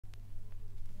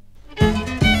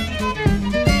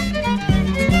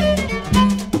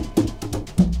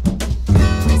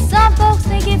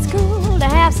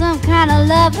find a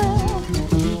lover.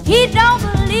 He don't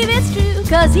believe it's true,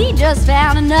 'cause he just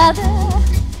found another.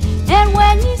 And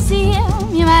when you see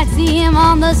him, you might see him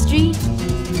on the street.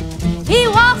 He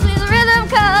walks with rhythm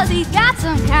 'cause he's got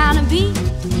some kind of beat.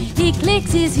 He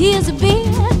clicks his heels a bit,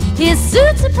 his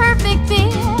suit's a perfect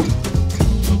fit.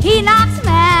 He knocks him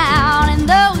out, and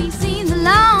though he seems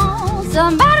alone,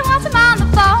 somebody wants him on the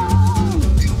phone.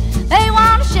 They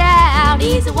want to shout,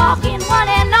 he's a walking one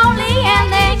and only, and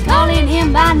they calling him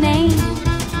by name.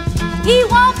 He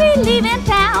won't be leaving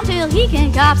town till he can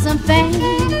cop some fame.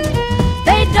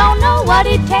 They don't know what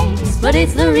it takes, but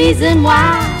it's the reason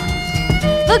why.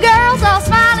 The girls all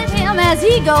smile at him as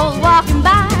he goes walking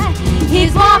by.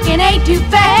 His walking ain't too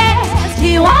fast,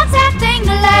 he wants that thing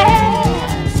to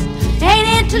last. Ain't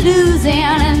into losing,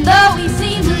 and though he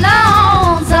seems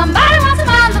alone, somebody wants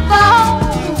him on the phone.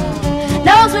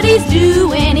 Knows what he's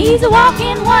doing, he's a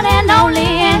walking one and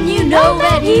only, and you know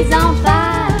that he's on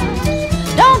fire.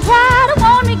 Don't try to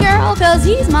warn me, girl, 'cause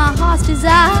he's my heart's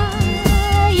desire.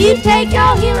 You take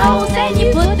your heroes and you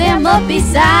put them up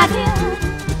beside him.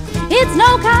 It's no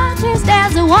contest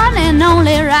as the one and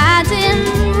only rising,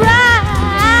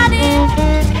 riding.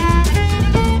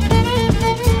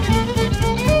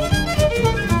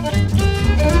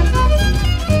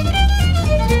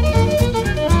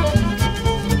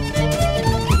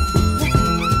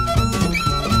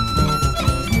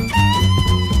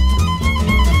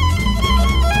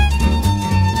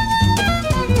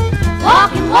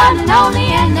 Walking one and only,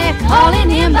 and they're calling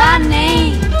him by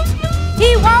name. He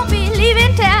won't be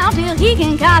leaving town till he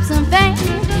can cop some fame.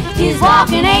 His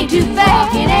walking ain't too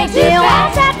fast, he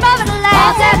wants that mother to last,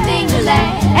 wants that thing to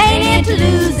last. Ain't into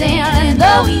losing, and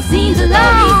though he seems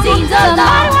alone,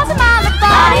 somebody wants him on the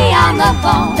phone. Body on the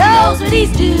phone, knows what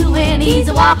he's doing. He's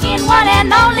a walking one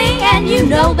and only, and you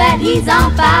know that he's on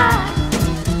fire.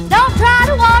 Don't try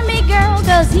to warn me, girl,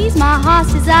 'cause he's my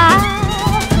heart's desire.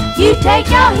 You take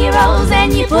your heroes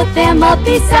and you put them up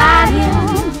beside him.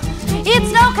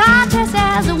 It's no contest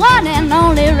as the one and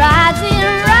only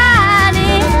rising.